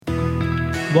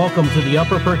Welcome to the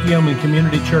Upper Perkiomen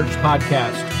Community Church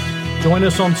podcast. Join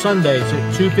us on Sundays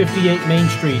at 258 Main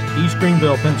Street, East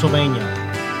Greenville, Pennsylvania.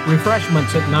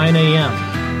 Refreshments at 9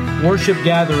 a.m. Worship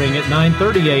gathering at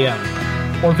 9:30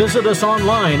 a.m. Or visit us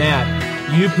online at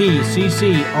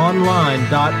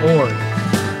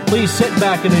upcconline.org. Please sit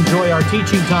back and enjoy our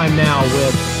teaching time now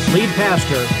with lead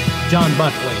pastor John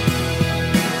Buckley.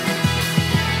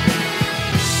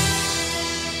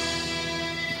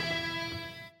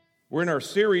 We're in our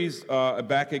series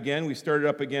back again. We started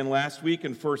up again last week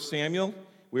in 1 Samuel.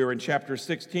 We were in chapter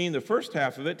 16, the first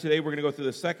half of it. Today we're going to go through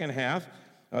the second half.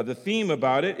 The theme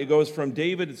about it goes from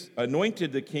David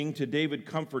anointed the king to David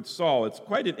comforts Saul. It's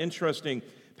quite an interesting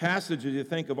passage as you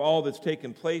think of all that's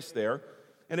taken place there.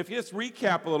 And if you just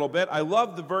recap a little bit, I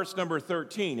love the verse number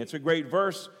 13. It's a great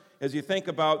verse as you think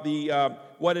about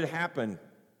what had happened.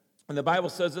 And the Bible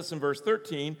says this in verse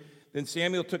 13, "Then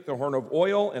Samuel took the horn of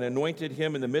oil and anointed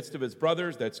him in the midst of his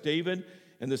brothers," that's David,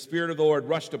 "and the Spirit of the Lord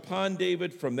rushed upon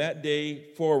David from that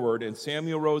day forward, and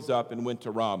Samuel rose up and went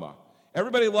to Ramah."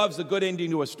 Everybody loves a good ending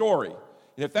to a story.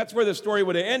 And if that's where the story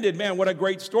would have ended, man, what a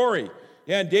great story.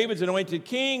 Yeah, and David's anointed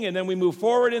king, and then we move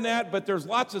forward in that, but there's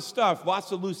lots of stuff,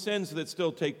 lots of loose ends that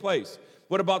still take place.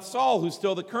 What about Saul, who's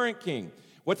still the current king?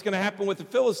 What's going to happen with the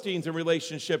Philistines in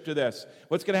relationship to this?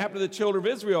 What's going to happen to the children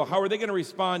of Israel? How are they going to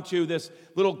respond to this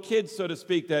little kid, so to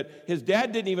speak, that his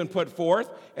dad didn't even put forth,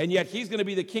 and yet he's going to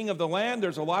be the king of the land?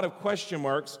 There's a lot of question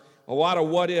marks, a lot of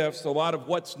what ifs, a lot of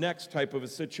what's next type of a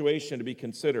situation to be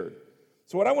considered.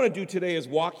 So what I want to do today is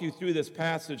walk you through this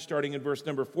passage starting in verse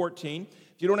number 14.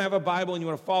 If you don't have a Bible and you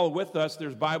want to follow with us,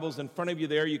 there's Bibles in front of you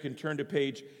there. You can turn to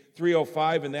page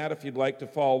 305 in that if you'd like to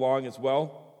follow along as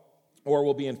well. Or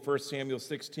we'll be in 1 Samuel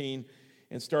 16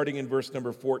 and starting in verse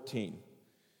number 14.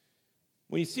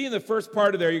 When you see in the first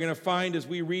part of there, you're going to find, as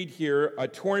we read here, a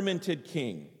tormented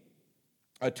king.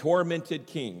 A tormented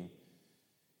king.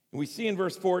 And we see in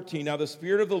verse 14, "Now the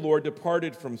Spirit of the Lord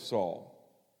departed from Saul,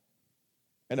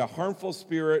 and a harmful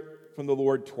spirit from the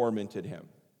Lord tormented him."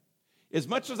 As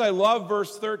much as I love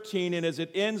verse 13, and as it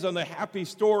ends on the happy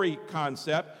story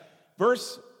concept,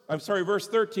 verse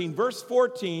 13, verse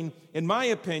 14, in my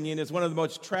opinion, is one of the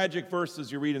most tragic verses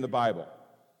you read in the Bible.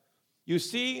 You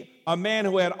see a man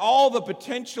who had all the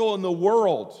potential in the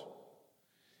world.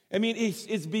 I mean,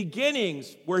 his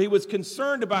beginnings, where he was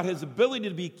concerned about his ability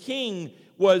to be king,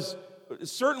 was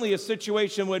certainly a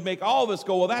situation that would make all of us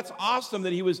go, well, that's awesome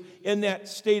that he was in that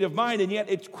state of mind, and yet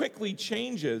it quickly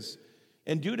changes.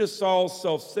 And due to Saul's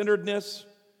self-centeredness,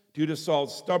 due to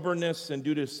Saul's stubbornness, and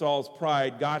due to Saul's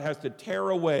pride, God has to tear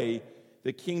away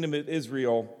the kingdom of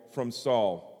Israel from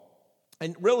Saul.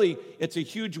 And really, it's a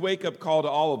huge wake-up call to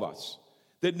all of us,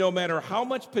 that no matter how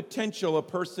much potential a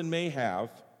person may have,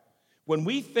 when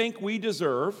we think we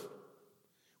deserve,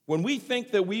 when we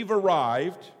think that we've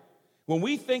arrived, when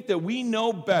we think that we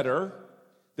know better,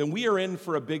 then we are in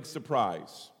for a big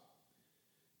surprise.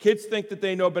 Kids think that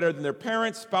they know better than their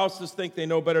parents. Spouses think they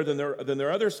know better than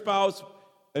their other spouse.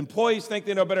 Employees think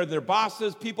they know better than their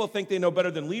bosses. People think they know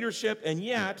better than leadership. And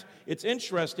yet, it's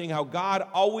interesting how God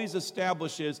always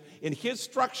establishes in his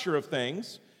structure of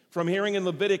things, from hearing in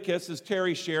Leviticus, as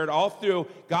Terry shared, all through,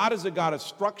 God is a God of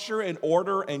structure and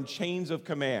order and chains of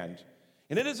command.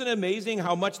 And it isn't amazing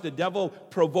how much the devil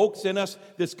provokes in us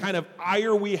this kind of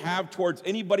ire we have towards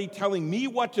anybody telling me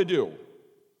what to do.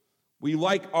 We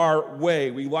like our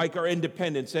way. We like our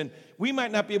independence. And we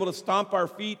might not be able to stomp our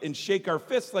feet and shake our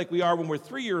fists like we are when we're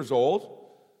 3 years old,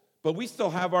 but we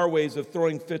still have our ways of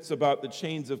throwing fits about the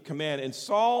chains of command. And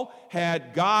Saul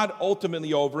had God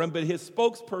ultimately over him, but his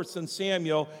spokesperson,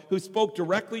 Samuel, who spoke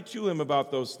directly to him about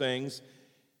those things.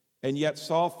 And yet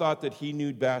Saul thought that he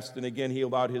knew best. And again, he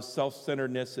allowed his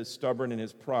self-centeredness, his stubbornness, and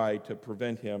his pride to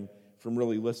prevent him from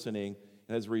really listening.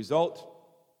 And as a result,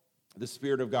 the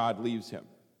Spirit of God leaves him,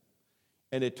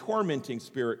 and a tormenting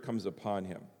spirit comes upon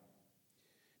him.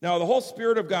 Now, the whole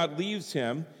Spirit of God leaves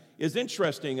him is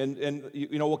interesting. And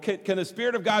you know, well, can the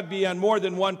Spirit of God be on more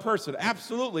than one person?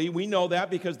 Absolutely. We know that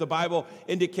because the Bible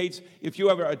indicates if you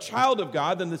are a child of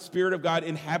God, then the Spirit of God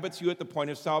inhabits you at the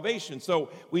point of salvation. So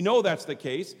we know that's the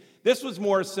case. This was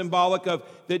more symbolic of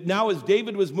that now as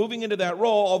David was moving into that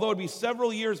role, although it would be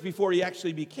several years before he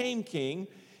actually became king,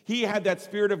 he had that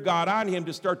Spirit of God on him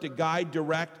to start to guide,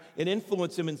 direct, and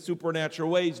influence him in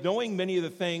supernatural ways, knowing many of the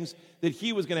things that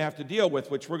he was going to have to deal with,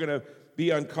 which we're going to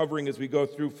be uncovering as we go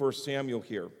through 1 Samuel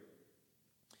here.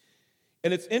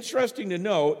 And it's interesting to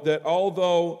note that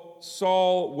although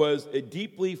Saul was a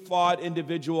deeply flawed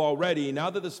individual already,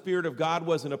 now that the Spirit of God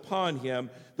wasn't upon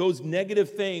him, those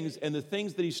negative things and the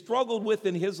things that he struggled with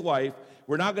in his life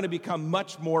were now going to become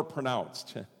much more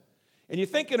pronounced. And you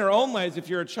think in our own lives, if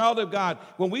you're a child of God,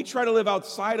 when we try to live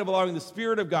outside of allowing the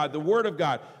Spirit of God, the Word of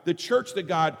God, the church that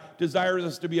God desires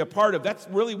us to be a part of, that's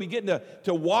really, we get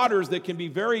into waters that can be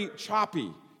very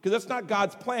choppy, because that's not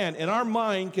God's plan, and our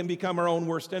mind can become our own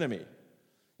worst enemy.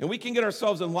 And we can get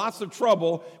ourselves in lots of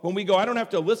trouble when we go, I don't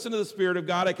have to listen to the Spirit of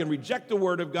God, I can reject the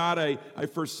Word of God, I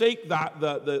forsake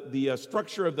the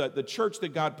structure of the church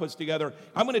that God puts together.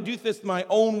 I'm going to do this my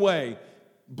own way,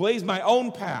 blaze my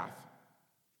own path,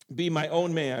 be my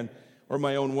own man or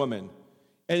my own woman.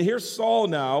 And here's Saul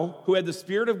now, who had the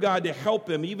Spirit of God to help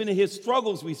him, even in his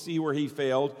struggles we see where he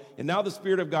failed, and now the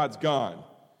Spirit of God's gone.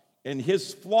 And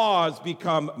his flaws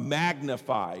become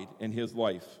magnified in his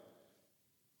life.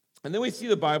 And then we see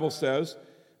the Bible says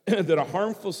that a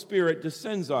harmful spirit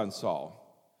descends on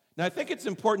Saul. Now I think it's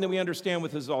important that we understand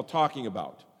what this is all talking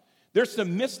about. There's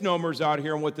some misnomers out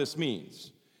here on what this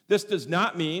means. This does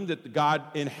not mean that God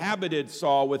inhabited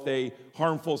Saul with a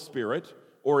harmful spirit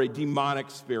or a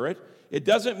demonic spirit. It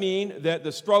doesn't mean that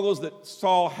the struggles that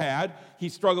Saul had, he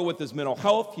struggled with his mental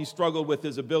health, he struggled with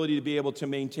his ability to be able to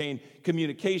maintain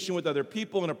communication with other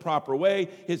people in a proper way,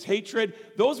 his hatred.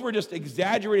 Those were just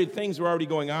exaggerated things that were already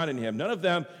going on in him. None of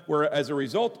them were as a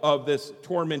result of this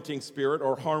tormenting spirit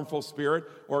or harmful spirit,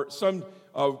 or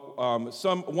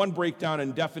one breakdown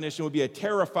in definition would be a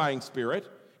terrifying spirit.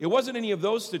 It wasn't any of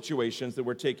those situations that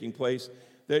were taking place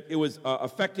that it was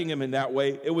affecting him in that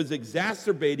way. It was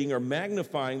exacerbating or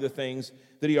magnifying the things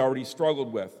that he already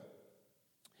struggled with.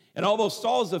 And although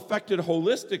Saul is affected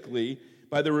holistically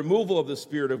by the removal of the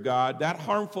Spirit of God, that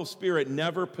harmful spirit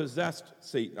never possessed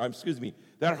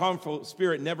that harmful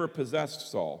spirit never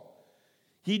possessed Saul.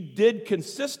 He did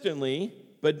consistently,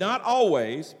 but not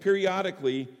always,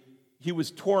 periodically, he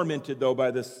was tormented though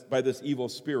by this evil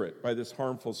spirit, by this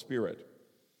harmful spirit.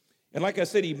 And like I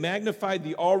said, he magnified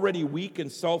the already weak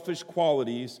and selfish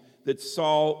qualities that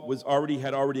Saul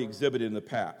had already exhibited in the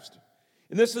past.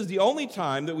 And this is the only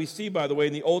time that we see, by the way,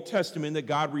 in the Old Testament that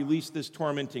God released this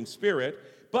tormenting spirit,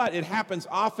 but it happens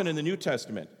often in the New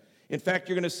Testament. In fact,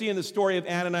 you're going to see in the story of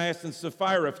Ananias and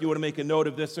Sapphira, if you want to make a note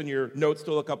of this in your notes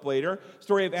to look up later,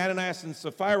 story of Ananias and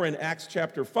Sapphira in Acts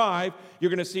chapter 5, you're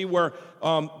going to see where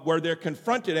they're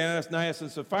confronted, Ananias and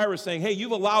Sapphira, saying, hey,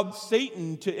 you've allowed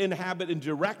Satan to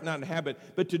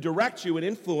to direct you and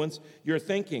influence your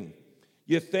thinking.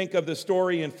 You think of the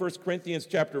story in 1 Corinthians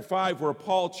chapter 5 where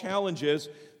Paul challenges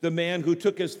the man who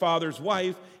took his father's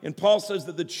wife, and Paul says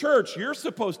that the church, you're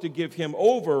supposed to give him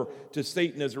over to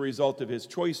Satan as a result of his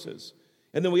choices.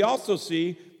 And then we also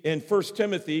see in 1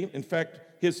 Timothy, in fact,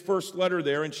 his first letter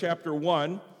there in chapter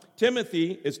 1,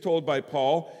 Timothy is told by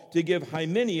Paul to give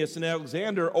Hymenaeus and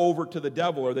Alexander over to the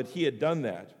devil, or that he had done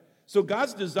that. So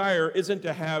God's desire is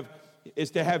to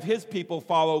have his people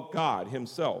follow God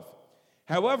himself.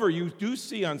 However, you do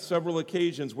see on several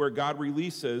occasions where God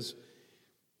releases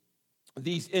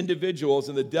these individuals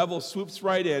and the devil swoops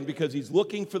right in because he's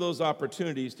looking for those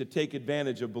opportunities to take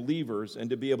advantage of believers and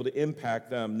to be able to impact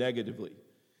them negatively.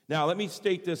 Now, let me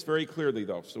state this very clearly,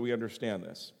 though, so we understand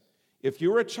this. If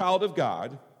you're a child of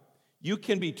God, you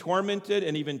can be tormented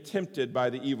and even tempted by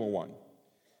the evil one.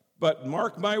 But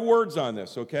mark my words on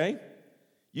this, okay?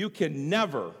 You can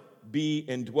never be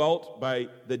indwelt by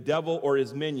the devil or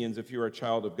his minions if you're a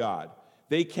child of God.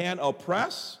 They can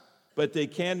oppress, but they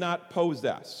cannot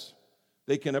possess.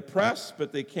 They can oppress,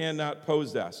 but they cannot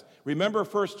possess. Remember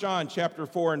 1 John chapter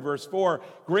 4 and verse 4,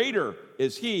 greater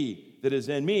is he that is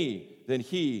in me than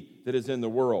he that is in the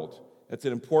world. That's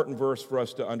an important verse for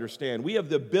us to understand. We have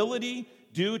the ability,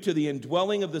 due to the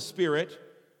indwelling of the Spirit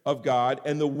of God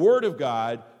and the Word of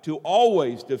God, to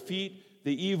always defeat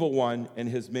the evil one and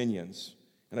his minions.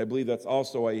 And I believe that's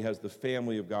also why he has the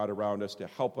family of God around us to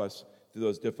help us through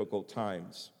those difficult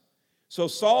times. So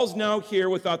Saul's now here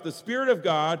without the Spirit of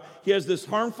God. He has this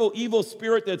harmful, evil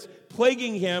spirit that's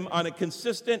plaguing him on a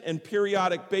consistent and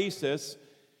periodic basis.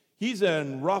 He's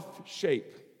in rough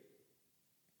shape.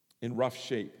 In rough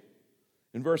shape.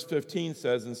 In verse 15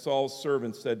 says, and Saul's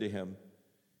servant said to him,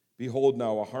 behold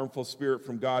now, a harmful spirit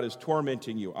from God is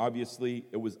tormenting you. Obviously,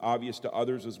 it was obvious to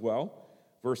others as well.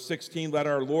 Verse 16, let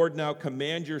our Lord now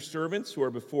command your servants who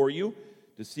are before you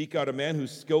to seek out a man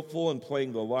who's skillful in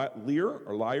playing the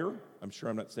lyre. I'm sure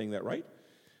I'm not saying that right.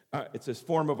 It's a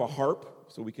form of a harp,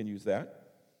 so we can use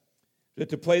that.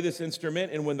 To play this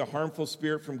instrument, and when the harmful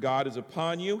spirit from God is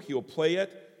upon you, he will play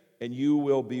it, and you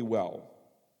will be well.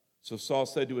 So Saul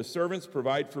said to his servants,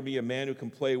 provide for me a man who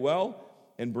can play well,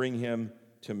 and bring him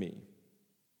to me.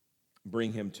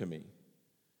 Bring him to me.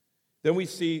 Then we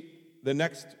see the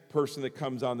next person that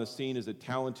comes on the scene is a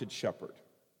talented shepherd.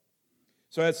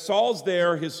 So as Saul's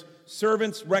there, his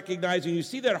servants recognizing, you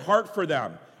see that heart for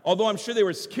them. Although I'm sure they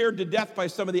were scared to death by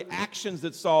some of the actions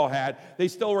that Saul had, they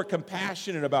still were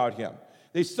compassionate about him.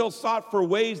 They still sought for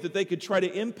ways that they could try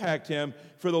to impact him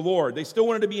for the Lord. They still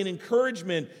wanted to be an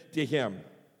encouragement to him,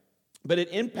 but it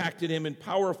impacted him in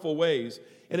powerful ways.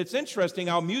 And it's interesting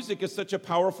how music is such a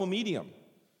powerful medium,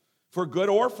 for good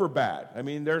or for bad. I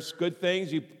mean, there's good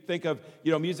things. You think of,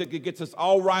 music that gets us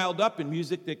all riled up, and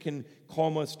music that can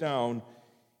calm us down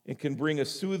and can bring a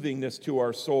soothingness to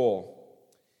our soul.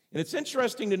 And it's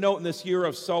interesting to note in this year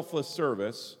of selfless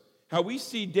service how we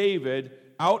see David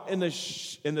out in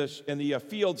the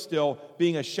field still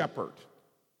being a shepherd.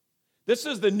 This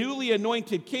is the newly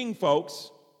anointed king,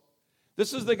 folks.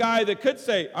 This is the guy that could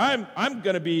say, I'm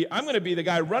going to be the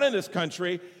guy running this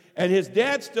country, and his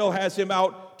dad still has him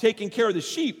out taking care of the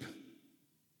sheep.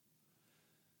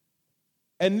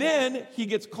 And then he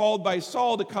gets called by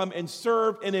Saul to come and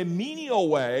serve in a menial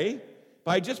way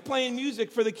by just playing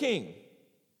music for the king.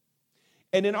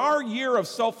 And in our year of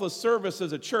selfless service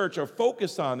as a church, our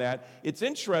focus on that, it's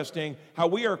interesting how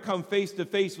we are come face to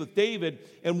face with David.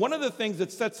 And one of the things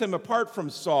that sets him apart from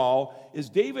Saul is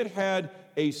David had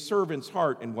a servant's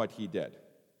heart in what he did.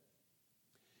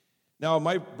 Now,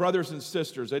 my brothers and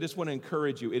sisters, I just want to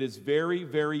encourage you. It is very,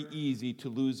 very easy to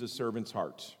lose a servant's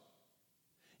heart.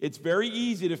 It's very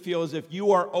easy to feel as if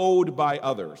you are owed by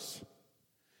others.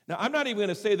 Now, I'm not even going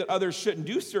to say that others shouldn't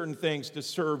do certain things to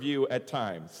serve you at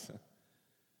times.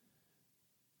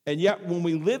 And yet, when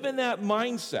we live in that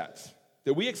mindset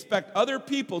that we expect other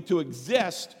people to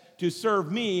exist to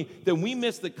serve me, then we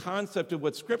miss the concept of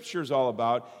what Scripture is all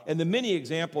about, and the many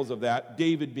examples of that,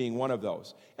 David being one of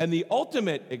those. And the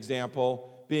ultimate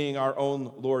example being our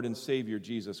own Lord and Savior,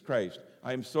 Jesus Christ.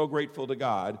 I am so grateful to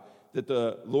God that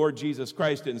the Lord Jesus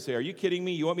Christ didn't say, "Are you kidding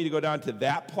me? You want me to go down to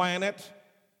that planet?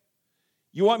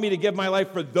 You want me to give my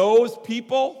life for those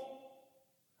people?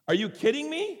 Are you kidding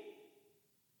me?"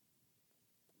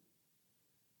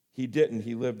 He didn't.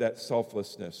 He lived that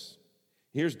selflessness.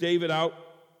 Here's David out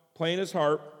playing his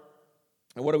harp.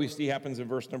 And what do we see happens in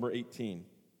verse number 18?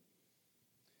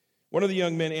 One of the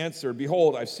young men answered,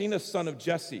 "Behold, I've seen a son of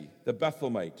Jesse, the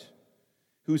Bethlehemite,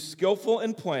 who's skillful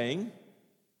in playing."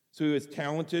 So he was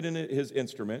talented in his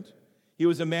instrument. He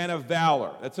was a man of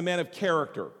valor. That's a man of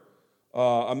character,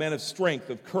 a man of strength,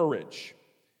 of courage.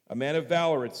 A man of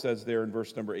valor, it says there in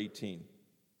verse number 18.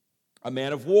 A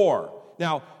man of war.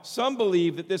 Now, some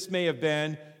believe that this may have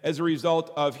been as a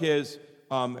result of his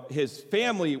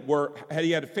family.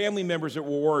 He had family members that were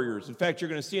warriors. In fact, you're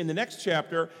going to see in the next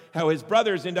chapter how his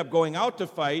brothers end up going out to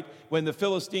fight when the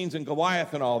Philistines and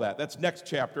Goliath and all that. That's next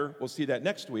chapter. We'll see that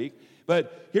next week.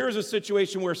 But here's a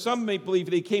situation where some may believe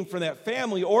that he came from that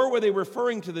family, or were they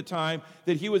referring to the time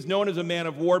that he was known as a man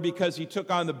of war because he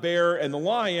took on the bear and the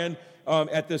lion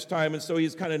at this time, and so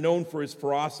he's kind of known for his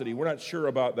ferocity. We're not sure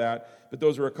about that, but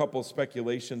those are a couple of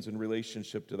speculations in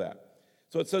relationship to that.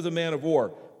 So it says a man of war,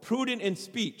 prudent in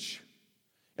speech.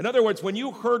 In other words, when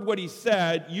you heard what he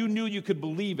said, you knew you could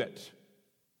believe it.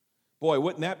 Boy,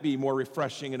 wouldn't that be more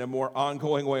refreshing in a more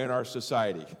ongoing way in our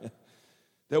society?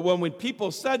 That when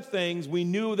people said things, we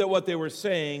knew that what they were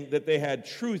saying, that they had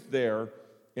truth there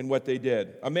in what they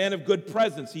did. A man of good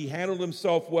presence. He handled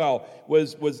himself well,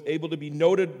 was able to be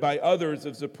noted by others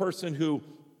as a person who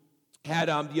had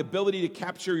the ability to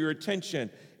capture your attention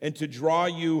and to draw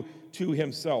you to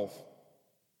himself.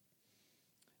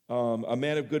 A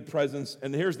man of good presence.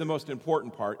 And here's the most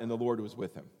important part, and the Lord was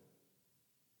with him.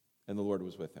 And the Lord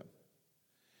was with him.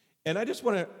 And I just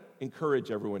want to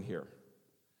encourage everyone here.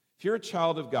 If you're a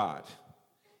child of God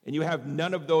and you have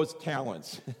none of those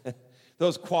talents,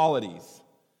 those qualities,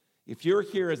 if you're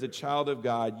here as a child of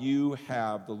God, you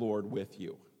have the Lord with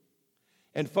you.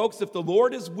 And folks, if the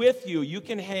Lord is with you, you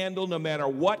can handle no matter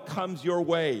what comes your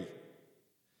way.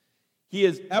 He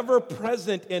is ever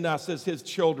present in us as his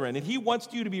children, and he wants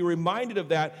you to be reminded of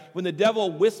that when the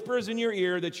devil whispers in your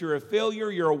ear that you're a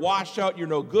failure, you're a washout, you're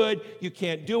no good, you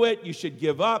can't do it, you should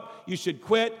give up, you should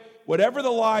quit. Whatever the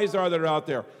lies are that are out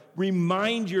there,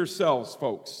 remind yourselves,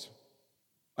 folks.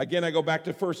 Again, I go back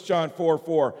to 1 John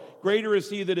 4:4. Greater is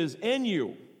he that is in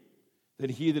you than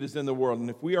he that is in the world. And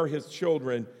if we are his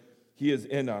children, he is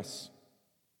in us.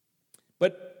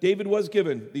 But David was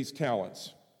given these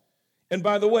talents. And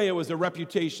by the way, it was a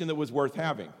reputation that was worth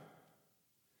having.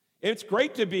 It's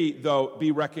great to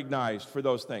be recognized for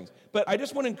those things. But I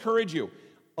just want to encourage you,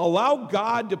 allow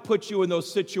God to put you in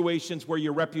those situations where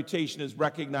your reputation is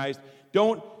recognized.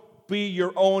 Don't be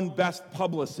your own best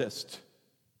publicist.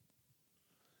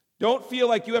 Don't feel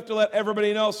like you have to let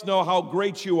everybody else know how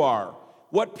great you are,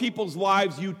 what people's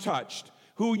lives you touched,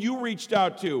 who you reached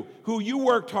out to, who you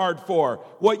worked hard for,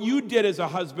 what you did as a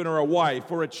husband or a wife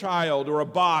or a child or a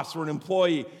boss or an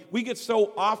employee. We get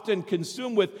so often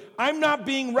consumed with, I'm not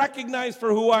being recognized for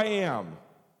who I am.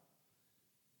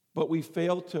 But we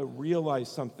fail to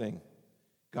realize something.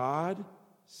 God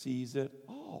sees it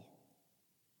all.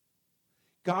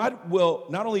 God will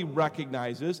not only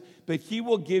recognize us, but He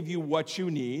will give you what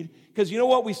you need. Because you know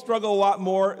what? We struggle a lot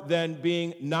more than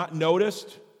being not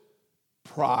noticed?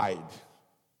 Pride.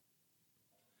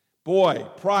 Boy,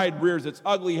 pride rears its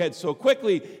ugly head so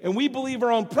quickly, and we believe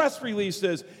our own press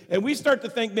releases, and we start to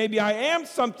think maybe I am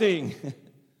something.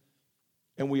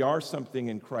 And we are something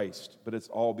in Christ, but it's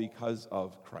all because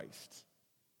of Christ.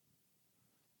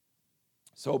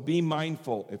 So be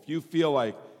mindful if you feel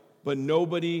like, but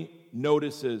nobody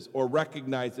notices or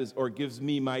recognizes or gives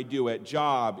me my due at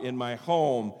job, in my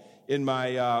home, in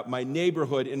my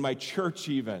neighborhood, in my church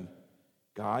even.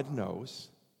 God knows,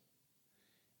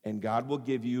 and God will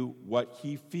give you what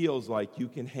He feels like you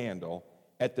can handle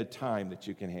at the time that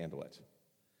you can handle it.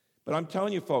 But I'm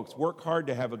telling you, folks, work hard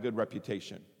to have a good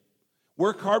reputation.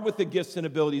 Work hard with the gifts and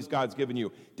abilities God's given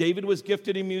you. David was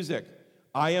gifted in music.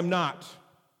 I am not.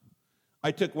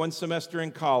 I took one semester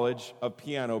in college of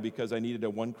piano because I needed a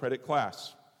 1-credit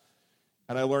class.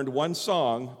 And I learned one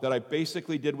song that I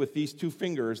basically did with these 2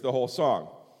 fingers the whole song.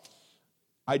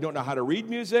 I don't know how to read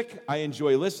music. I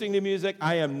enjoy listening to music.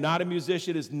 I am not a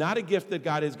musician. It is not a gift that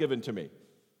God has given to me.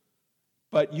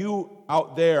 But you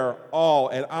out there, all,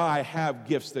 and I have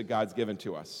gifts that God's given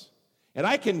to us. And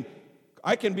I can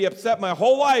be upset my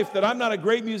whole life that I'm not a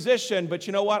great musician, but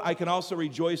you know what? I can also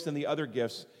rejoice in the other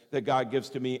gifts that God gives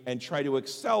to me and try to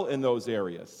excel in those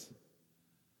areas.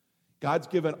 God's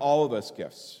given all of us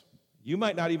gifts. You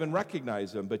might not even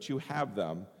recognize them, but you have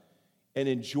them. And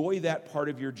enjoy that part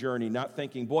of your journey, not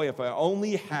thinking, boy, if I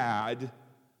only had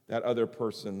that other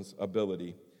person's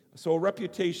ability. So a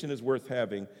reputation is worth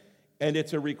having, and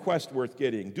it's a request worth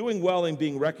getting. Doing well and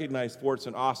being recognized for it's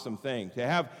an awesome thing. To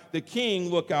have the king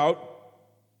look out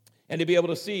and to be able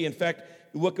to see. In fact,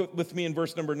 look with me in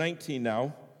verse number 19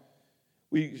 now.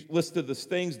 We listed the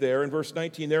things there. In verse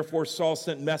 19, therefore Saul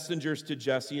sent messengers to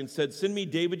Jesse and said, send me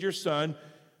David your son,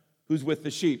 who's with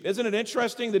the sheep. Isn't it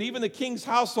interesting that even the king's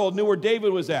household knew where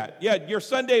David was at? Yeah, your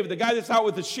son David, the guy that's out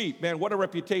with the sheep. Man, what a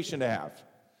reputation to have.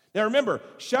 Now remember,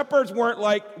 shepherds weren't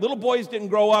like, little boys didn't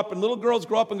grow up and little girls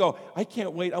grow up and go, I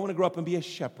can't wait, I want to grow up and be a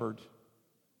shepherd.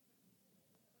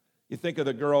 You think of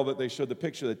the girl that they showed the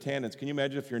picture of the Tannins. Can you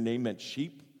imagine if your name meant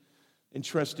sheep?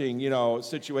 Interesting,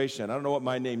 situation. I don't know what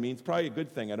my name means. Probably a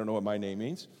good thing I don't know what my name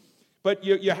means. But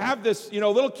you have this,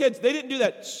 little kids, they didn't do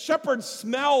that. Shepherds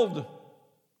smelled.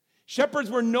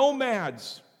 Shepherds were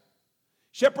nomads.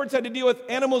 Shepherds had to deal with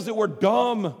animals that were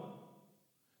dumb.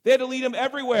 They had to lead them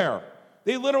everywhere.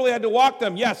 They literally had to walk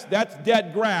them. Yes, that's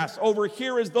dead grass. Over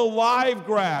here is the live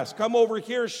grass. Come over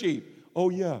here, sheep. Oh,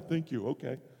 yeah, thank you.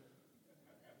 Okay.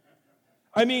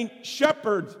 I mean,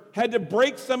 shepherds had to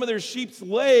break some of their sheep's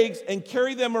legs and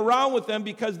carry them around with them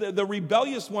because the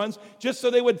rebellious ones, just so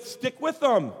they would stick with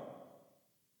them.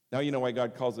 Now you know why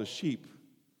God calls us sheep.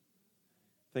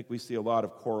 I think we see a lot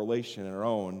of correlation in our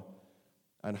own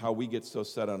on how we get so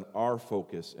set on our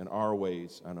focus and our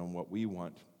ways and on what we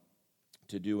want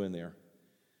to do in there.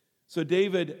 So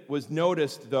David was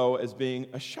noticed, though, as being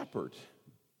a shepherd.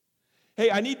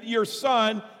 Hey, I need your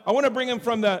son. I want to bring him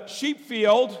from the sheep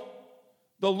field,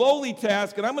 the lowly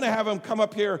task, and I'm going to have him come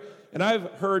up here, and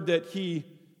I've heard that he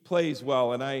plays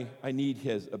well, and I need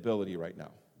his ability right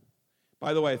now.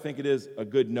 By the way, I think it is a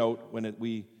good note when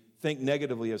we think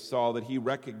negatively of Saul that he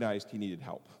recognized he needed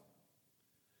help.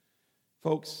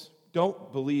 Folks,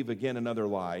 don't believe again another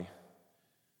lie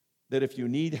that if you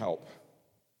need help,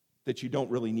 that you don't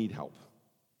really need help.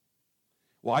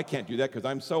 Well, I can't do that because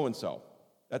I'm so-and-so.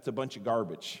 That's a bunch of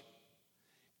garbage.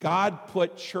 God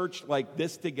put church like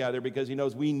this together because He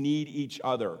knows we need each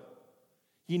other.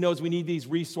 He knows we need these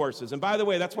resources. And by the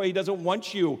way, that's why He doesn't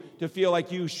want you to feel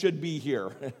like you should be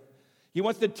here. He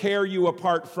wants to tear you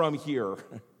apart from here.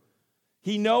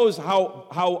 He knows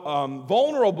how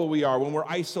vulnerable we are when we're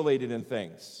isolated in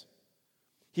things.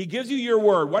 He gives you your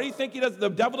word. Why do you think the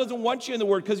devil doesn't want you in the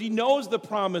word? Because he knows the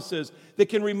promises that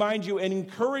can remind you and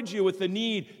encourage you with the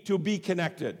need to be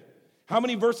connected. How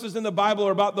many verses in the Bible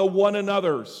are about the one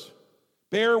another's?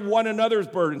 Bear one another's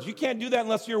burdens. You can't do that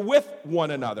unless you're with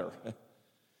one another.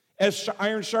 As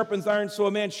iron sharpens iron, so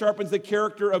a man sharpens the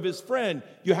character of his friend.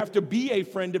 You have to be a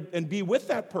friend and be with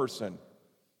that person.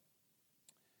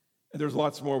 And there's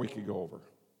lots more we could go over.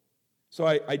 So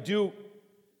I do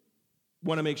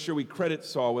want to make sure we credit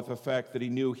Saul with the fact that he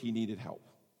knew he needed help.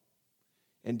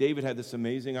 And David had this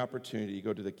amazing opportunity to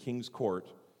go to the king's court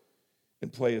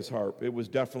and play his harp. It was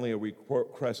definitely a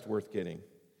request worth getting.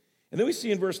 And then we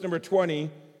see in verse number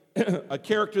 20 a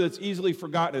character that's easily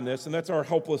forgotten in this, and that's our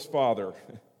helpless father.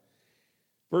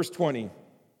 Verse 20,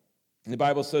 the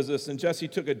Bible says this, and Jesse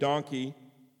took a donkey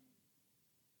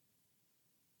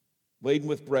laden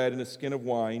with bread and a skin of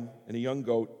wine and a young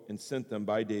goat and sent them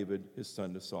by David, his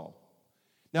son, to Saul.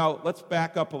 Now, let's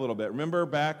back up a little bit. Remember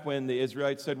back when the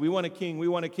Israelites said, we want a king, we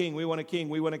want a king, we want a king,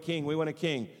 we want a king, we want a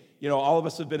king. You know, all of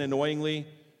us have been annoyingly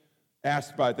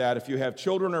asked about that. If you have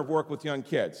children or have worked with young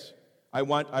kids, I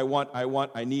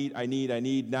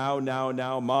need,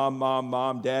 now,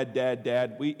 mom, dad.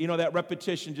 That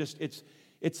repetition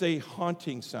it's a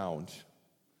haunting sound,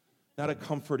 not a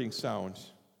comforting sound.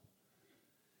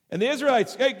 And the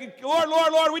Israelites, hey,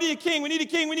 Lord, we need a king, we need a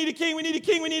king, we need a king, we need a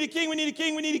king, we need a king, we need a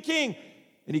king, we need a king.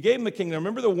 And he gave him a king. Now,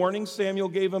 remember the warning Samuel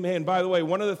gave him? Hey, and by the way,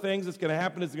 one of the things that's going to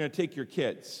happen is they're going to take your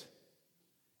kids.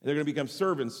 And they're going to become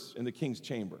servants in the king's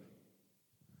chamber.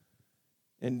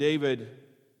 And David,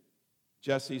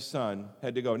 Jesse's son,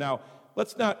 had to go. Now,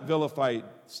 let's not vilify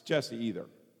Jesse either.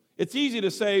 It's easy to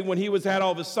say when he had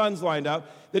all of his sons lined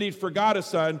up that he'd forgot a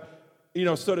son,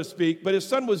 so to speak, but his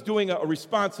son was doing a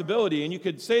responsibility, and you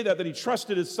could say that he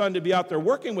trusted his son to be out there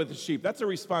working with the sheep. That's a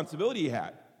responsibility he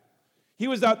had. He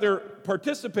was out there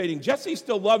participating. Jesse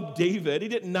still loved David. He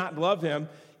did not love him.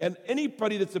 And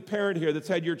anybody that's a parent here that's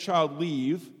had your child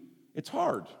leave, it's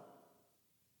hard.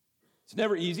 It's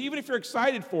never easy. Even if you're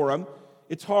excited for him,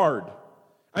 it's hard.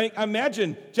 I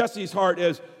imagine Jesse's heart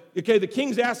is, okay, the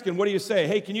king's asking, what do you say?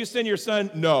 Hey, can you send your son?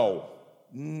 No.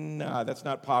 Nah, that's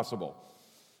not possible.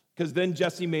 Because then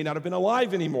Jesse may not have been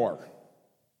alive anymore.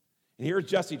 And here's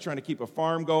Jesse trying to keep a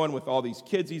farm going with all these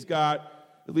kids he's got.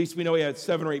 At least we know he had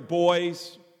 7 or 8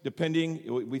 boys,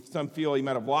 depending. Some feel he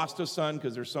might have lost a son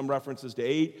because there's some references to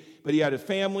 8. But he had a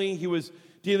family he was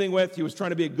dealing with. He was trying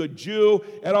to be a good Jew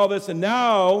and all this. And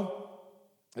now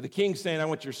the king's saying, I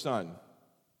want your son.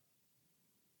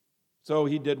 So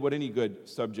he did what any good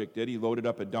subject did. He loaded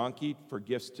up a donkey for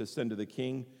gifts to send to the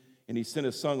king, and he sent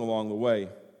his son along the way.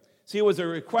 See, it was a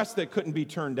request that couldn't be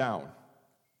turned down.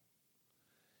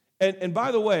 And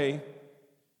by the way,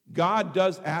 God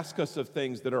does ask us of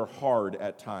things that are hard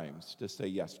at times to say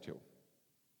yes to.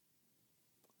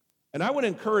 And I would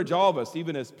encourage all of us,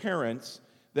 even as parents,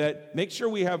 that make sure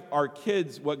we have our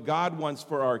kids what God wants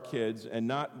for our kids and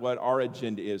not what our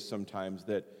agenda is sometimes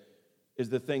that is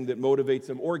the thing that motivates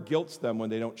them or guilts them when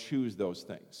they don't choose those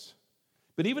things.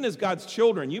 But even as God's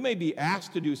children, you may be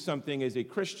asked to do something as a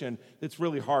Christian that's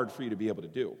really hard for you to be able to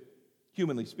do,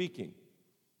 humanly speaking.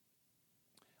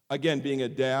 Again, being a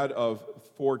dad of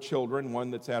 4 children,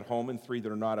 1 that's at home and 3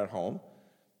 that are not at home,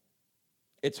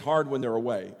 it's hard when they're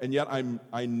away. And yet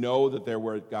I know that they're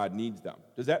where God needs them.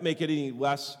 Does that make it any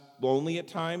less lonely at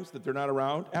times that they're not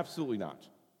around? Absolutely not.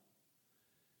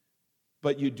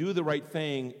 But you do the right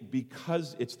thing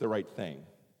because it's the right thing.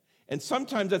 And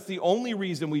sometimes that's the only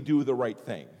reason we do the right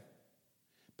thing.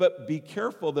 But be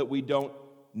careful that we don't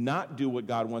not do what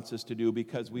God wants us to do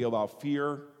because we allow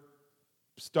fear,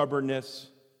 stubbornness,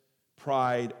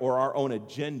 pride, or our own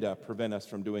agenda prevent us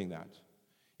from doing that.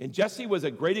 And Jesse was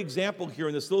a great example here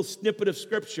in this little snippet of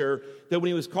Scripture that when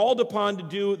he was called upon to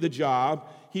do the job,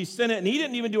 he sent it, and he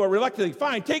didn't even do it reluctantly.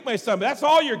 Fine, take my son, but that's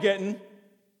all you're getting.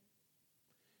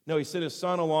 No, he sent his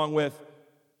son along with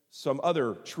some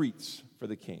other treats for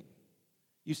the king.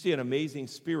 You see an amazing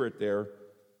spirit there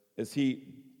as he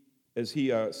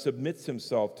submits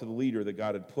himself to the leader that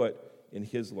God had put in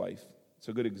his life. It's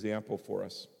a good example for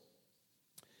us.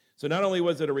 So not only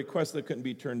was it a request that couldn't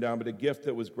be turned down, but a gift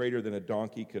that was greater than a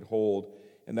donkey could hold,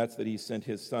 and that's that he sent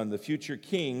his son, the future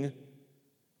king,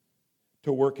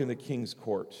 to work in the king's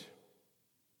court.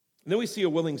 And then we see a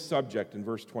willing subject in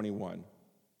verse 21.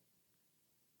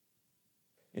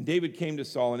 And David came to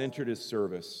Saul and entered his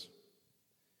service.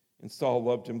 And Saul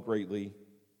loved him greatly, and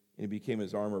he became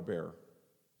his armor bearer.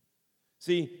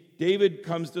 See, David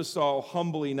comes to Saul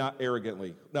humbly, not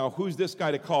arrogantly. Now, who's this guy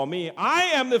to call me? I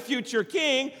am the future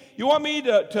king. You want me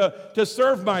to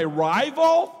serve my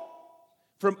rival?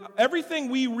 From everything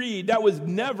we read, that was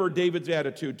never David's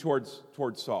attitude towards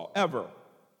Saul, ever.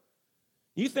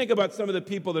 You think about some of the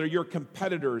people that are your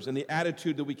competitors and the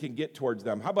attitude that we can get towards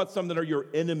them. How about some that are your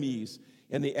enemies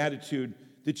and the attitude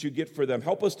that you get for them?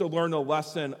 Help us to learn a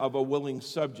lesson of a willing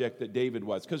subject that David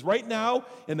was. Because right now,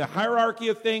 in the hierarchy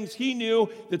of things, he knew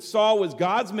that Saul was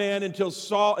God's man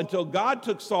until God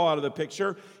took Saul out of the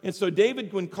picture. And so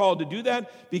David, when called to do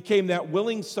that, became that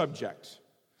willing subject.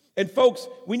 And folks,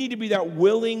 we need to be that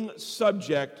willing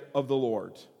subject of the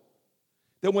Lord.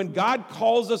 That when God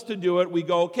calls us to do it, we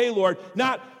go, okay, Lord,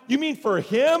 not, you mean for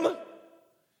him?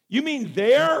 You mean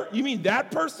there? You mean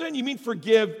that person? You mean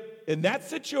forgive in that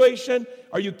situation?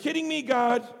 Are you kidding me,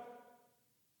 God?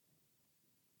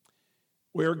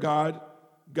 Where God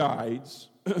guides,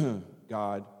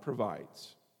 God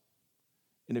provides.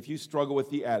 And if you struggle with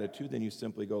the attitude, then you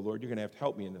simply go, Lord, you're going to have to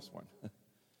help me in this one.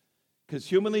 Because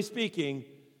humanly speaking,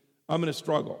 I'm going to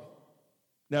struggle.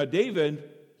 Now, David,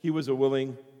 he was a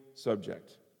willing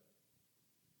subject.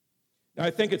 Now,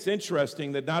 I think it's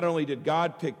interesting that not only did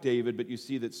God pick David, but you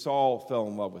see that Saul fell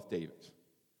in love with David,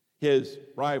 his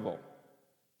rival,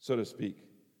 so to speak.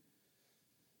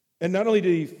 And not only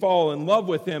did he fall in love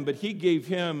with him, but he gave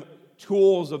him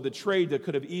tools of the trade that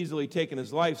could have easily taken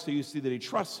his life, so you see that he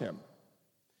trusts him.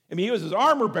 I mean, he was his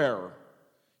armor bearer.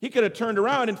 He could have turned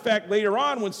around. In fact, later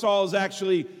on, when Saul is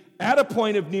actually at a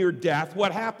point of near death,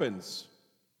 what happens?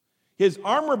 His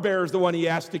armor bearer is the one he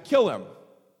asked to kill him.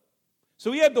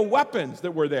 So he had the weapons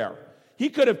that were there. He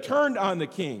could have turned on the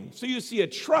king. So you see a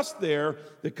trust there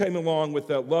that came along with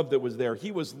that love that was there.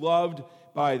 He was loved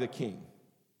by the king.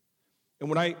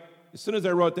 And as soon as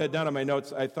I wrote that down on my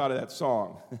notes, I thought of that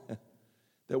song,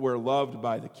 that we're loved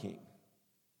by the king.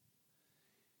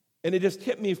 And it just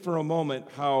hit me for a moment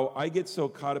how I get so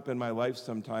caught up in my life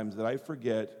sometimes that I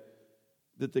forget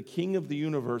that the King of the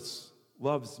universe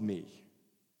loves me.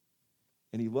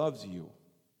 And he loves you.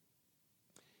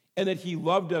 And that he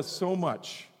loved us so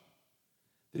much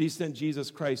that he sent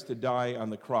Jesus Christ to die on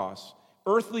the cross.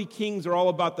 Earthly kings are all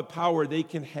about the power they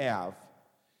can have,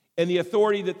 and the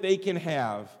authority that they can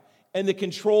have, and the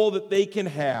control that they can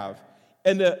have,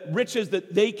 and the riches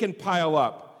that they can pile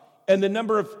up, and the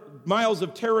number of miles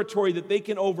of territory that they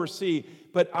can oversee.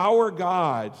 But our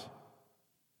God,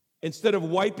 instead of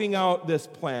wiping out this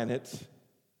planet,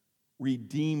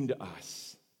 redeemed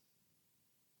us.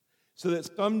 So that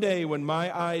someday when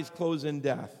my eyes close in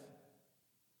death,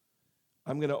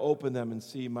 I'm going to open them and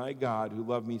see my God who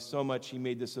loved me so much, he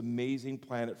made this amazing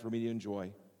planet for me to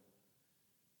enjoy.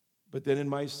 But then in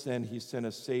my sin, he sent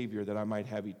a Savior that I might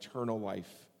have eternal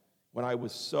life when I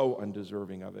was so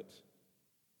undeserving of it.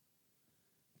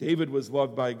 David was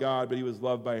loved by God, but he was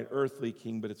loved by an earthly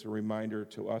king, but it's a reminder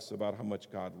to us about how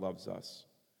much God loves us.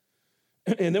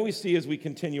 And then we see as we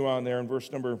continue on there in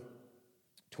verse number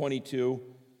 22,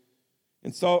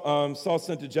 and Saul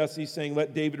sent to Jesse, saying,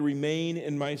 let David remain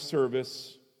in my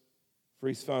service, for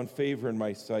he's found favor in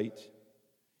my sight.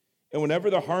 And whenever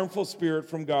the harmful spirit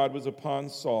from God was upon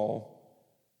Saul,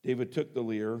 David took the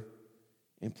lyre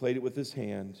and played it with his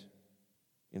hand,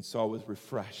 and Saul was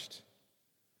refreshed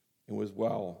and was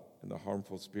well, and the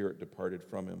harmful spirit departed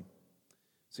from him.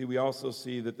 See, we also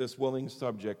see that this willing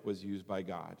subject was used by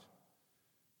God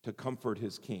to comfort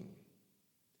his king,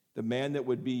 the man that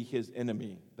would be his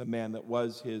enemy, the man that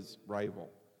was his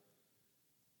rival.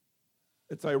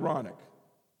 It's ironic,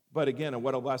 but again,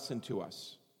 what a lesson to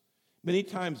us. Many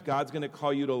times God's going to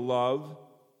call you to love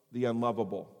the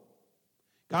unlovable.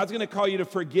 God's going to call you to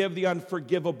forgive the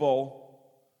unforgivable.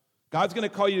 God's going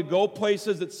to call you to go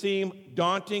places that seem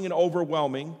daunting and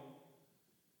overwhelming.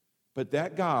 But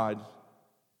that God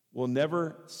will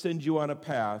never send you on a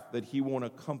path that he won't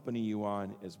accompany you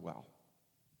on as well.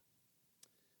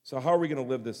 So how are we going to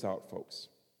live this out, folks?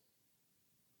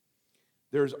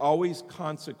 There's always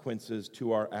consequences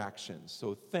to our actions,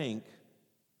 so think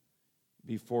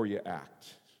before you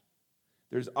act.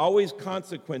 There's always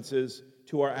consequences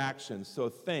to our actions, so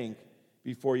think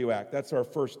before you act. That's our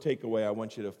first takeaway I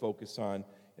want you to focus on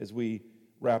as we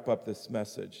wrap up this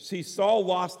message. See, Saul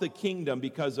lost the kingdom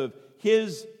because of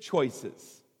his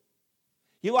choices.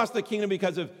 He lost the kingdom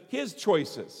because of his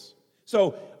choices.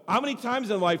 So, how many times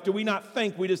in life do we not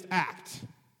think, we just act?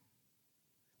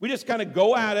 We just kind of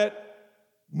go at it,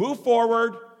 move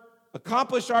forward,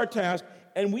 accomplish our task,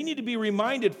 and we need to be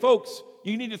reminded, folks,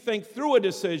 you need to think through a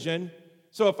decision.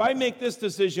 So if I make this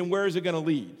decision, where is it going to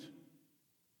lead?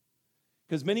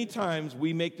 Because many times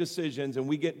we make decisions and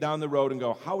we get down the road and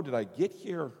go, how did I get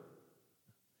here?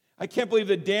 I can't believe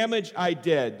the damage I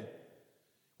did.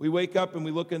 We wake up and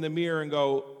we look in the mirror and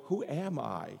go, who am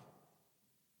I?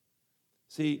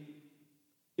 See,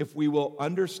 if we will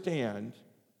understand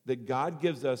that God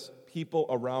gives us people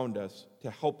around us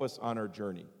to help us on our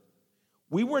journey.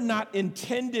 We were not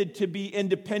intended to be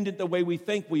independent the way we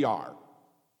think we are.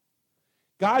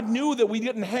 God knew that we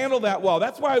didn't handle that well.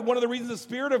 That's why one of the reasons the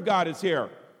Spirit of God is here.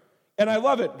 And I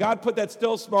love it. God put that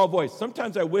still small voice.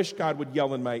 Sometimes I wish God would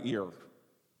yell in my ear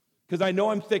because I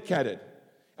know I'm thick-headed.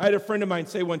 I had a friend of mine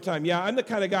say one time, yeah, I'm the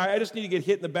kind of guy, I just need to get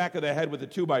hit in the back of the head with a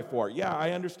 2x4. Yeah,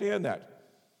 I understand that.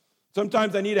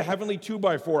 Sometimes I need a heavenly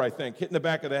 2x4, I think, hit in the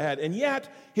back of the head. And yet,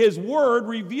 his word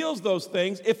reveals those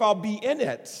things if I'll be in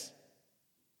it.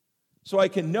 so I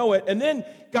can know it. And then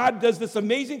God does this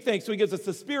amazing thing. So he gives us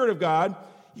the Spirit of God,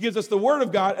 he gives us the Word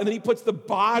of God, and then he puts the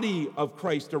body of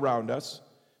Christ around us.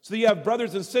 So you have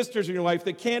brothers and sisters in your life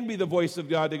that can be the voice of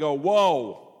God to go,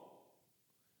 whoa.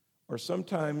 Or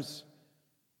sometimes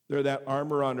they're that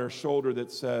armor on our shoulder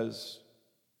that says,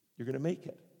 you're going to make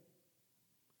it.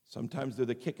 Sometimes they're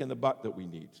the kick in the butt that we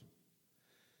need.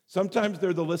 Sometimes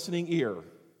they're the listening ear.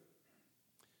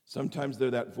 Sometimes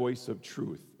they're that voice of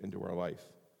truth into our life.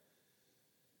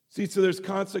 See, so there's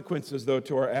consequences, though,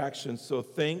 to our actions, so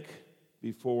think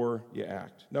before you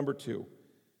act. Number 2,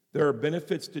 there are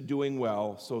benefits to doing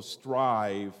well, so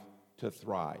strive to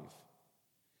thrive.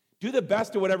 Do the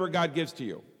best of whatever God gives to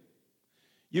you.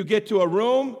 You get to a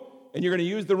room, and you're going to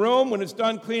use the room. When it's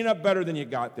done, clean it up better than you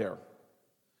got there.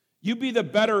 You be the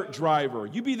better driver.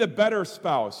 You be the better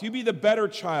spouse. You be the better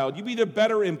child. You be the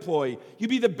better employee. You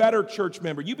be the better church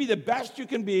member. You be the best you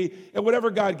can be at whatever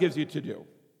God gives you to do.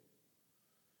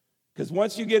 Because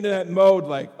once you get into that mode,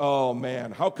 like, oh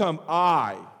man, how come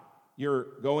you're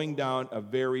going down a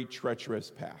very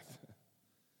treacherous path.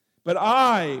 But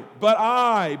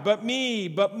me,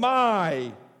 but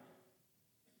my.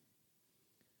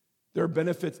 There are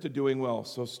benefits to doing well,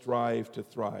 so strive to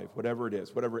thrive, whatever it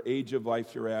is, whatever age of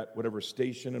life you're at, whatever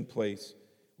station and place,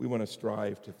 we want to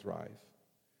strive to thrive.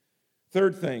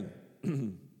 Third thing,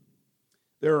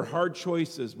 there are hard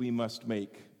choices we must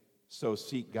make, so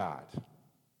seek God.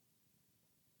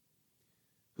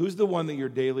 Who's the one that you're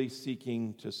daily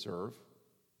seeking to serve?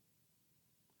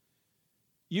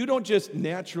 You don't just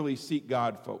naturally seek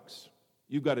God, folks.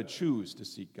 You've got to choose to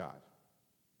seek God.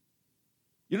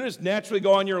 You don't just naturally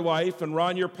go on your life and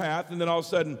run your path, and then all of a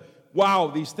sudden, wow,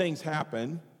 these things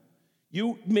happen.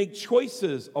 You make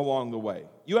choices along the way.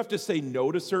 You have to say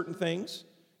no to certain things,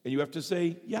 and you have to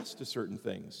say yes to certain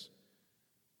things.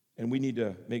 And we need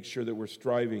to make sure that we're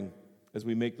striving as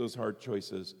we make those hard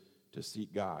choices to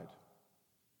seek God.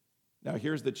 Now,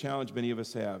 here's the challenge many of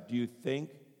us have. Do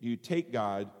you take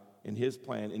God and his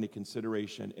plan into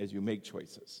consideration as you make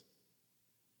choices?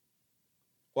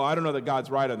 Well, I don't know that God's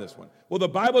right on this one. Well, the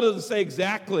Bible doesn't say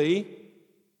exactly.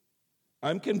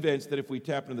 I'm convinced that if we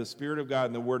tap into the Spirit of God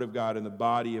and the Word of God and the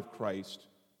body of Christ,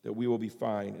 that we will be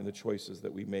fine in the choices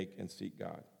that we make and seek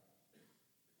God.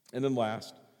 And then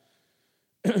last,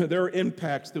 there are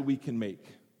impacts that we can make.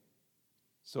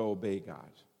 So obey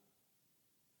God.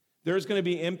 There's going to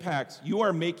be impacts you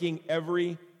are making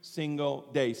every single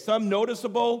day. Some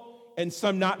noticeable and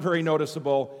some not very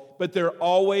noticeable, but they're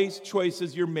always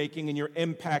choices you're making and you're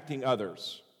impacting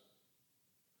others.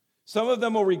 Some of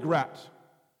them will regret.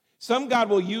 Some God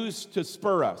will use to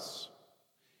spur us.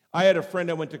 I had a friend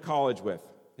I went to college with.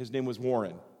 His name was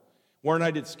Warren. Warren and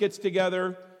I did skits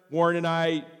together. Warren and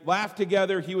I laughed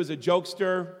together. He was a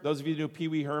jokester. Those of you who know Pee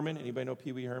Wee Herman, anybody know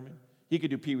Pee Wee Herman? He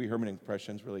could do Pee Wee Herman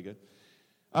impressions, really good.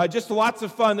 Just lots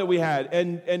of fun that we had.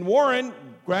 And Warren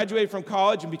graduated from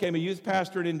college and became a youth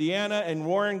pastor in Indiana, and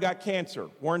Warren got cancer.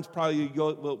 Warren's probably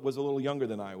was a little younger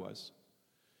than I was.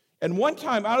 And one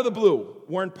time, out of the blue,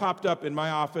 Warren popped up in my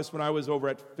office when I was over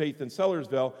at Faith in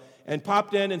Sellersville, and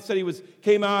popped in and said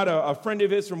came out, a friend of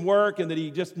his from work, and that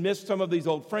he just missed some of these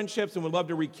old friendships and would love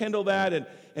to rekindle that,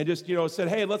 and just, said,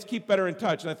 hey, let's keep better in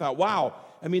touch. And I thought, wow,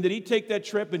 did he take that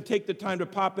trip and take the time to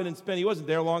pop in and spend, he wasn't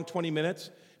there long, 20 minutes,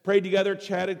 prayed together,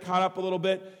 chatted, caught up a little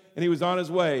bit, and he was on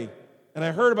his way. And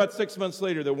I heard about 6 months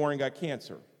later that Warren got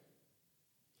cancer.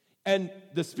 And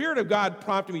the Spirit of God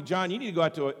prompted me, John, you need to go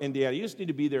out to Indiana. You just need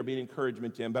to be there, be an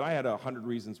encouragement to him. But I had 100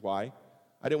 reasons why.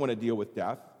 I didn't want to deal with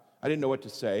death. I didn't know what to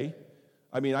say.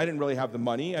 I didn't really have the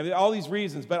money. All these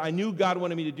reasons, but I knew God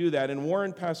wanted me to do that. And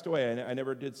Warren passed away, and I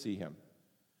never did see him.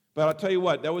 But I'll tell you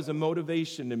what, that was a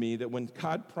motivation to me that when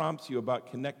God prompts you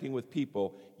about connecting with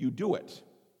people, you do it.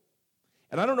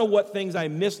 And I don't know what things I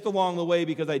missed along the way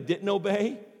because I didn't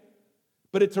obey,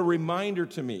 but it's a reminder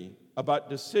to me about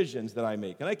decisions that I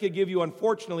make. And I could give you,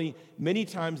 unfortunately, many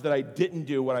times that I didn't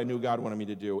do what I knew God wanted me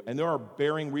to do, and there are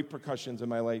bearing repercussions in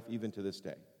my life even to this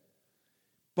day.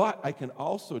 But I can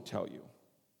also tell you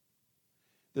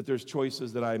that there's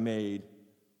choices that I made,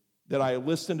 that I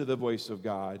listened to the voice of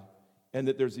God, and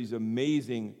that there's these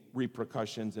amazing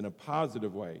repercussions in a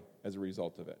positive way as a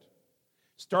result of it.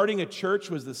 Starting a church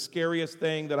was the scariest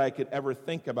thing that I could ever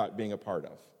think about being a part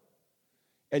of.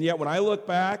 And yet when I look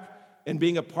back and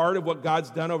being a part of what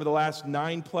God's done over the last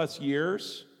 9+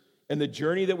 years and the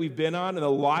journey that we've been on and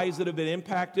the lives that have been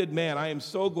impacted, man, I am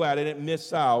so glad I didn't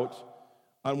miss out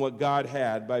on what God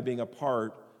had by being a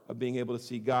part of being able to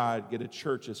see God get a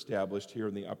church established here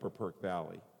in the Upper Perk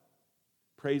Valley.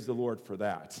 Praise the Lord for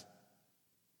that.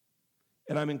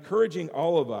 And I'm encouraging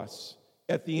all of us,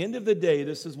 at the end of the day,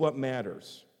 this is what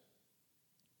matters.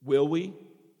 Will we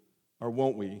or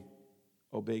won't we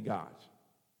obey God?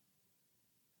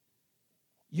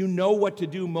 You know what to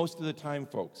do most of the time,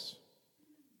 folks.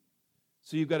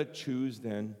 So you've got to choose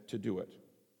then to do it.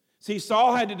 See,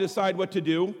 Saul had to decide what to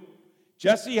do.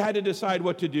 Jesse had to decide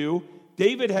what to do.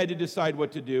 David had to decide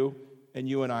what to do. And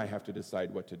you and I have to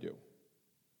decide what to do.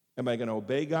 Am I going to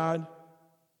obey God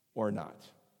or not?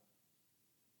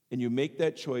 And you make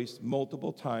that choice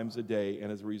multiple times a day,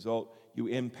 and as a result, you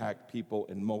impact people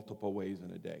in multiple ways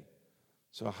in a day.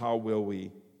 So how will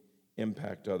we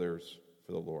impact others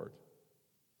for the Lord?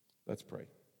 Let's pray.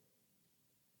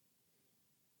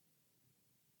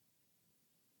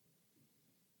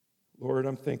 Lord,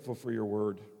 I'm thankful for your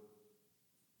word.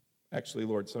 Actually,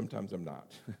 Lord, sometimes I'm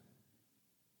not.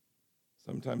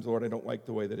 Sometimes, Lord, I don't like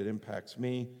the way that it impacts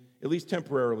me, at least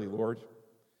temporarily, Lord,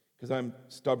 because I'm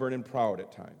stubborn and proud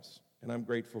at times. And I'm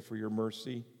grateful for your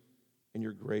mercy and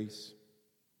your grace.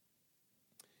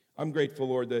 I'm grateful,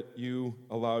 Lord, that you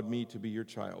allowed me to be your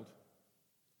child.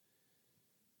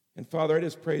 And Father, I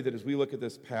just pray that as we look at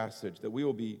this passage, that we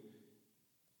will be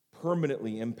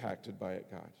permanently impacted by it,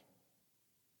 God.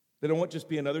 That it won't just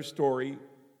be another story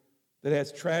that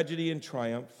has tragedy and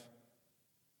triumph,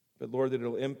 but Lord, that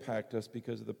it'll impact us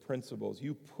because of the principles.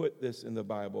 You put this in the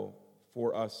Bible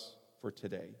for us for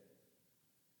today.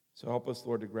 So help us,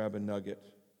 Lord, to grab a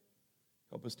nugget.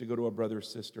 Help us to go to a brother or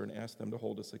sister and ask them to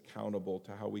hold us accountable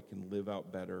to how we can live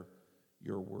out better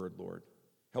your word, Lord.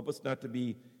 Help us not to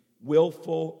be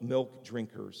willful milk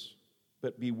drinkers,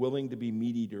 but be willing to be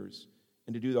meat eaters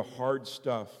and to do the hard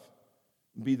stuff,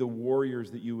 be the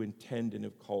warriors that you intend and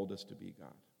have called us to be,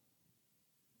 God.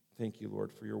 Thank you,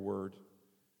 Lord, for your word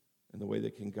and the way that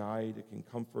it can guide, it can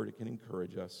comfort, it can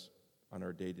encourage us on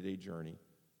our day-to-day journey.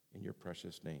 In your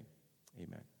precious name,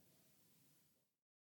 amen.